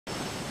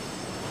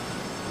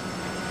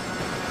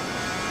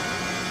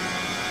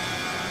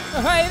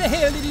Why the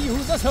hell did you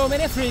use so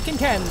many freaking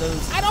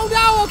candles? I don't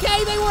know,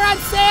 okay? They were on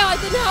sale. I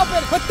couldn't help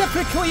it. What the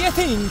frick were you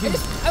thinking?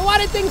 I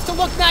wanted things to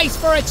look nice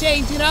for a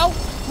change, you know?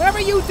 Whenever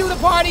you do the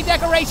party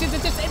decorations,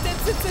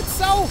 it's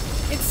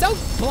so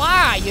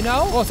blah, you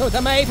know? Oh, so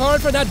it's my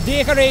fault for not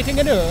decorating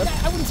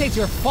enough? I wouldn't say it's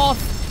your fault,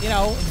 you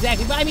know,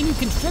 exactly. But I mean, you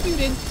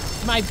contributed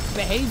to my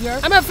behavior.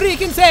 I'm a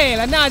freaking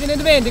sailor, not an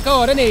event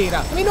coordinator.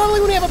 I mean, normally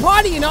when we have a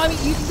party, you know, I mean,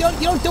 you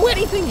don't do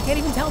anything. You can't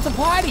even tell it's a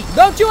party.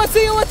 Don't you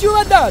see what you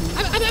have done?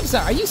 I'm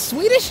sorry. Are you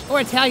Swedish or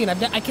Italian?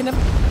 I can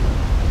never.